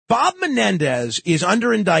Bob Menendez is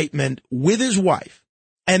under indictment with his wife.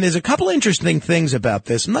 And there's a couple interesting things about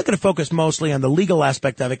this. I'm not going to focus mostly on the legal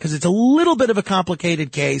aspect of it because it's a little bit of a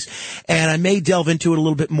complicated case, and I may delve into it a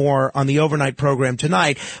little bit more on the overnight program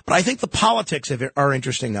tonight. But I think the politics of it are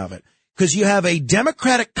interesting of it because you have a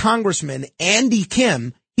Democratic congressman, Andy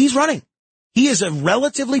Kim. He's running. He is a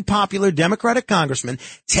relatively popular Democratic congressman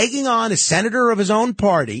taking on a senator of his own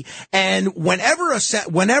party. And whenever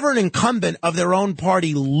an incumbent of their own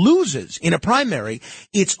party loses in a primary,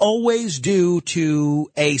 it's always due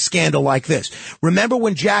to a scandal like this. Remember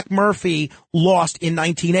when Jack Murphy lost in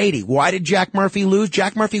 1980? Why did Jack Murphy lose?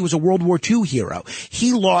 Jack Murphy was a World War II hero.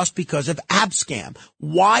 He lost because of abscam.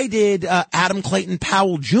 Why did Adam Clayton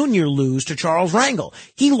Powell Jr. lose to Charles Rangel?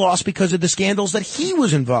 He lost because of the scandals that he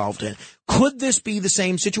was involved in. Could this be the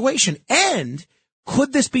same situation? And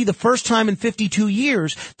could this be the first time in 52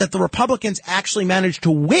 years that the Republicans actually managed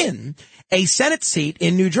to win a Senate seat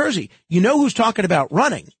in New Jersey? You know who's talking about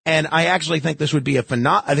running, and I actually think this would be I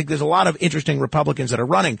think there's a lot of interesting Republicans that are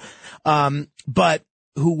running, but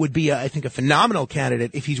who would be, I think, a phenomenal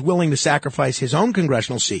candidate if he's willing to sacrifice his own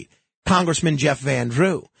congressional seat. Congressman Jeff Van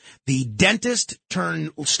Drew, the dentist turned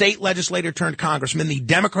state legislator turned congressman, the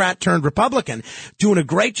Democrat turned Republican, doing a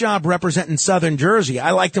great job representing Southern Jersey. I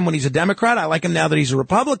liked him when he's a Democrat. I like him now that he's a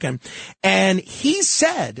Republican. And he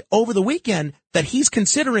said over the weekend that he's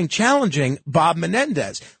considering challenging Bob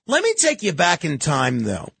Menendez. Let me take you back in time,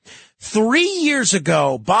 though. 3 years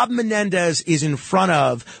ago, Bob Menendez is in front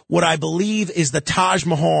of what I believe is the Taj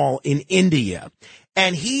Mahal in India.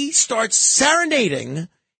 And he starts serenading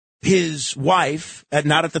his wife,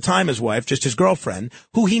 not at the time his wife, just his girlfriend,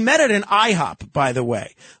 who he met at an IHOP, by the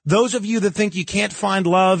way. Those of you that think you can't find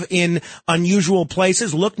love in unusual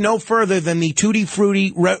places, look no further than the Tutti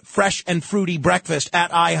Frutti Fresh and Fruity breakfast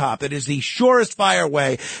at IHOP. It is the surest fire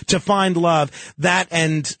way to find love. That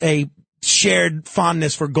and a shared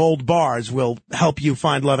fondness for gold bars will help you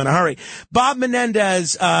find love in a hurry. Bob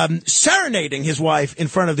Menendez serenading his wife in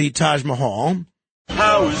front of the Taj Mahal.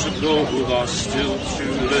 Powers of gold are still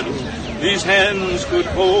too little. These hands could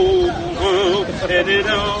hold the world, and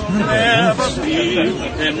it'll never be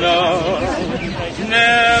enough.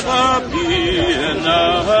 Never be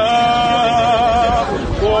enough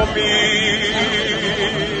for me.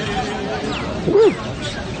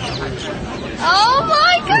 Oh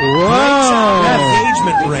my God! Whoa!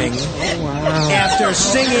 Engagement ring. After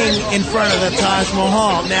singing in front of the Taj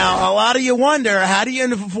Mahal. Now, a lot of you wonder, how do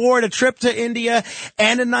you afford a trip to India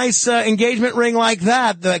and a nice engagement ring like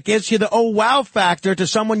that gives you the oh wow factor to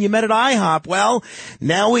someone you met at IHOP? Well,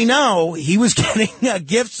 now we know he was getting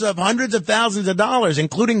gifts of hundreds of thousands of dollars,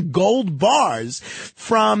 including gold bars,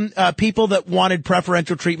 from people that wanted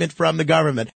preferential treatment from the government.